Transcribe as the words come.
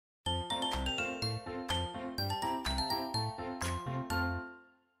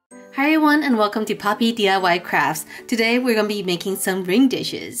Hi everyone and welcome to Poppy DIY Crafts. Today we're going to be making some ring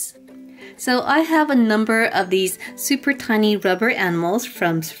dishes. So I have a number of these super tiny rubber animals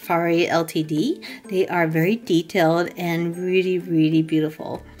from Safari LTD. They are very detailed and really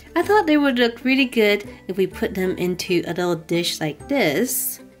beautiful. I thought they would look really good if we put them into a little dish like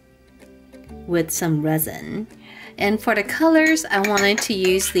this with some resin. And for the colors, I wanted to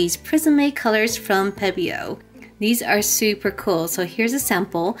use these Prisme colors from Pebeo. These are super cool. So here's a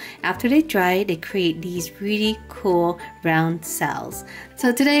sample. After they dry, they create these really cool round cells.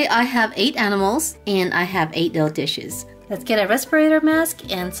 So today I have 8 animals and I have 8 little dishes. Let's get a respirator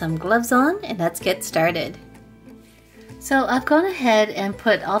mask and some gloves on and let's get started. So I've gone ahead and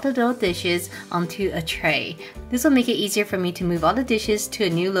put all the little dishes onto a tray. This will make it easier for me to move all the dishes to a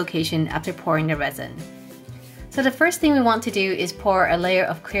new location after pouring the resin. So the first thing we want to do is pour a layer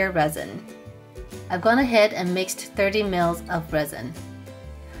of clear resin. I've gone ahead and mixed 30 ml of resin.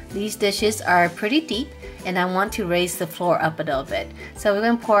 These dishes are pretty deep and I want to raise the floor up a little bit. So we're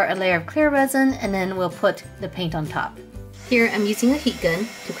going to pour a layer of clear resin and then we'll put the paint on top. Here I'm using a heat gun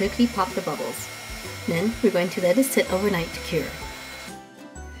to quickly pop the bubbles. Then we're going to let it sit overnight to cure.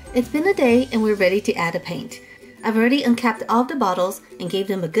 It's been a day and we're ready to add the paint. I've already uncapped all of the bottles and gave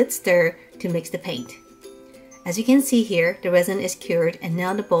them a good stir to mix the paint. As you can see here, the resin is cured and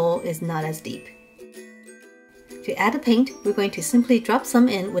now the bowl is not as deep. To add the paint, we're going to simply drop some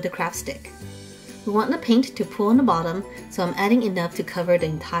in with a craft stick. We want the paint to pool on the bottom, so I'm adding enough to cover the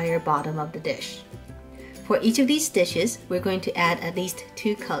entire bottom of the dish. For each of these dishes, we're going to add at least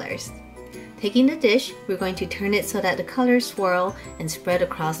 2 colors. Taking the dish, we're going to turn it so that the colors swirl and spread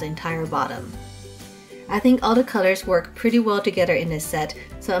across the entire bottom. I think all the colors work pretty well together in this set,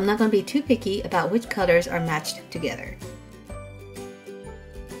 so I'm not going to be too picky about which colors are matched together.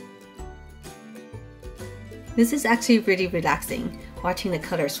 This is actually really relaxing, watching the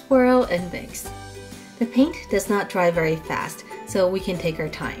colors swirl and mix. The paint does not dry very fast, so we can take our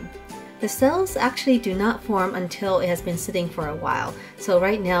time. The cells actually do not form until it has been sitting for a while, so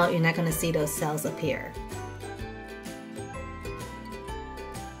right now you're not going to see those cells appear.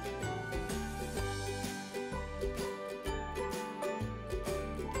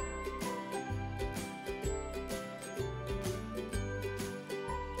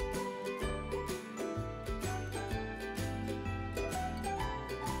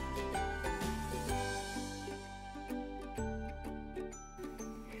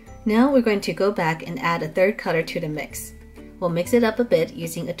 Now we're going to go back and add a 3rd color to the mix. We'll mix it up a bit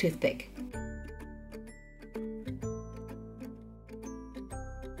using a toothpick.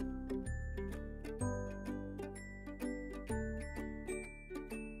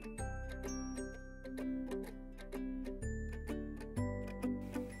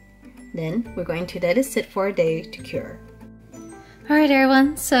 Then we're going to let it sit for a day to cure. Alright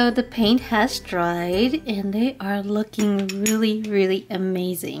everyone, so the paint has dried and they are looking really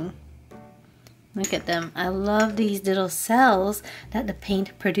amazing. Look at them. I love these little cells that the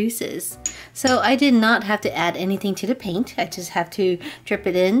paint produces. So I did not have to add anything to the paint. I just have to drip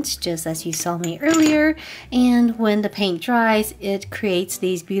it in just as you saw me earlier. And when the paint dries, it creates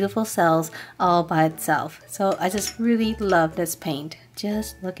these beautiful cells all by itself. So I just really love this paint.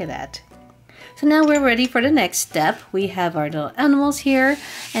 Just look at that. So now we're ready for the next step. We have our little animals here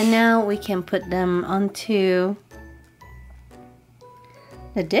and now we can put them onto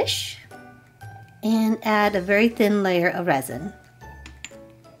the dish and add a very thin layer of resin.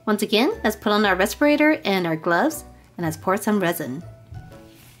 Once again, let's put on our respirator and our gloves and let's pour some resin.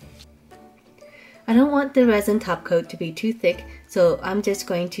 I don't want the resin top coat to be too thick, so I'm just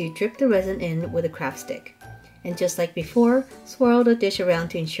going to drip the resin in with a craft stick. And just like before, swirl the dish around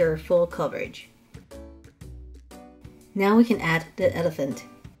to ensure full coverage. Now we can add the elephant.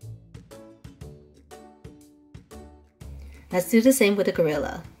 Let's do the same with the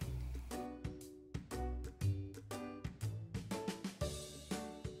gorilla.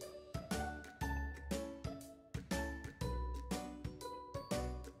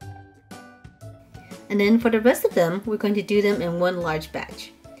 And then for the rest of them, we're going to do them in one large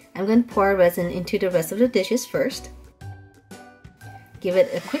batch. I'm going to pour resin into the rest of the dishes first. Give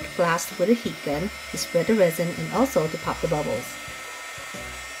it a quick blast with a heat gun to spread the resin and also to pop the bubbles.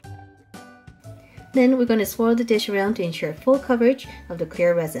 Then we're going to swirl the dish around to ensure full coverage of the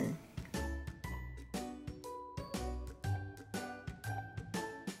clear resin.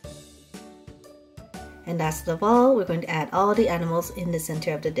 And last of all, we're going to add all the animals in the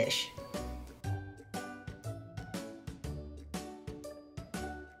center of the dish.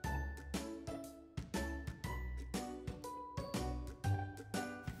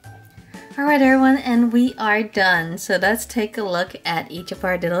 Alright everyone, and we are done. So let's take a look at each of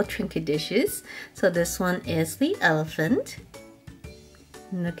our little trinket dishes. So this one is the elephant.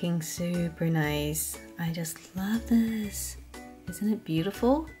 Looking super nice. I just love this. Isn't it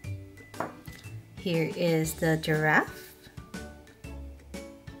beautiful? Here is the giraffe.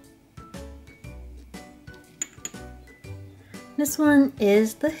 This one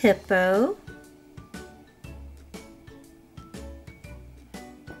is the hippo.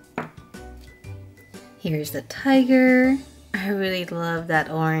 Here's the tiger. I really love that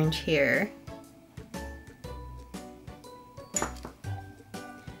orange here.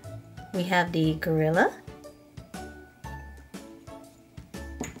 We have the gorilla.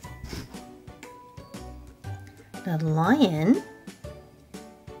 The lion.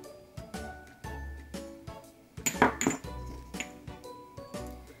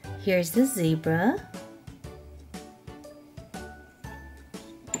 Here's the zebra.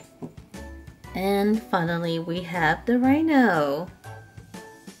 And finally, we have the rhino.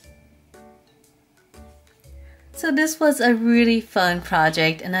 So this was a really fun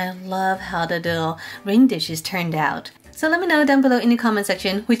project, and I love how the little ring dishes turned out. So let me know down below in the comment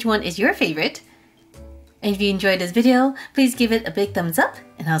section which one is your favorite. And if you enjoyed this video, please give it a big thumbs up,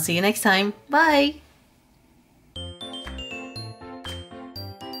 and I'll see you next time. Bye!